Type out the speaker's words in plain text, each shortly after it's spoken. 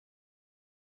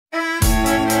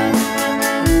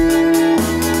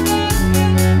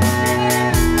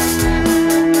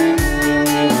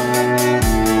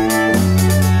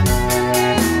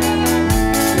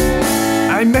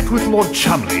Lord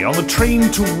Cholmondeley on the train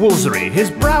to Wolseley,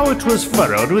 his brow it was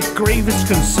furrowed with gravest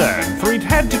concern, for he'd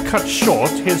had to cut short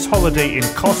his holiday in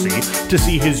Cossey to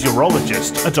see his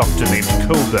urologist, a doctor named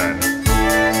Coburn.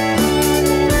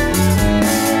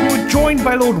 We were joined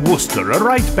by Lord Worcester, a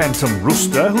right bantam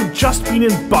rooster who'd just been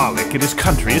in Barlick at his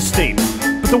country estate.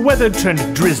 But the weather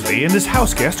turned drizzly, and his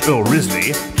houseguest, Earl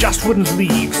Risley, just wouldn't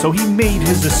leave, so he made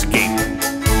his escape.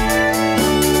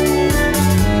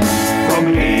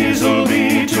 From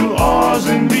Hazelby to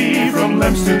Osenby, from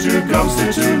Lempston to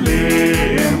Gumstead to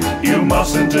Lynn, you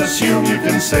mustn't assume you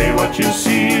can say what you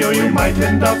see, or you might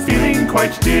end up feeling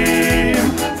quite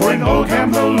dim. For in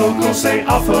Oldham the locals say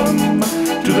Upham,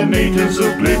 to the natives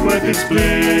of Blidworth it's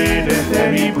Blideth.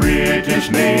 Any British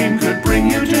name could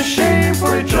bring you to shame,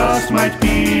 for it just might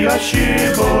be a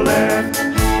shibboleth.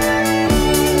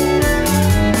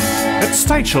 At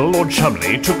Stychel, Lord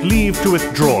Cholmondeley took leave to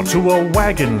withdraw to a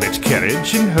wagon-lit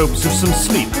carriage in hopes of some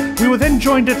sleep. We were then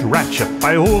joined at Ratchop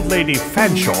by old Lady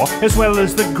Fanshawe, as well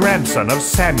as the grandson of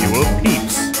Samuel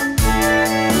Pepys.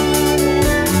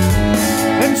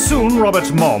 Then soon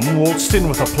Robert Mom waltzed in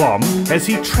with aplomb as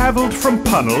he travelled from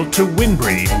Punnell to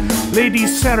Winbury. Lady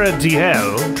Sarah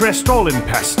D.L., dressed all in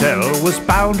pastel, was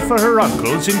bound for her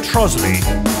uncle's in Trosley.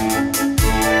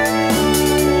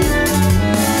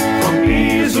 From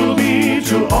Hazelby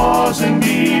to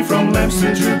Osenby, from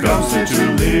Lempston to Gumstead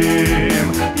to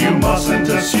Lim, you mustn't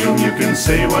assume you can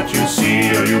say what you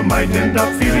see, or you might end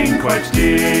up feeling quite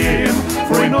dim.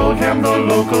 For in Oldham the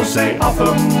locals say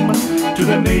Upham, to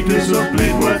the natives of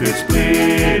Blidworth it's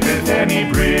Blideth.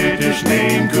 Any British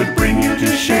name could bring you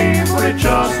to shame, for it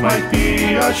just might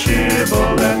be a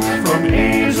shibboleth. From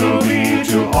Hazelby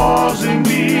to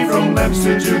Osenby, from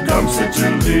Lempston to Gumstead to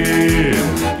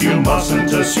Lim, you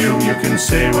mustn't assume you can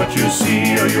say what you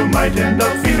see, or you might end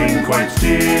up feeling quite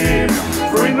dim.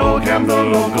 For in Oldham the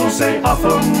locals say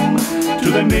Upham,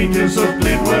 to the natives of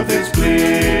Blidworth it's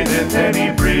Blideth.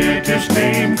 Any British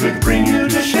name could bring you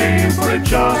to shame, for it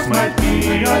just might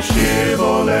be a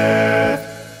shibboleth.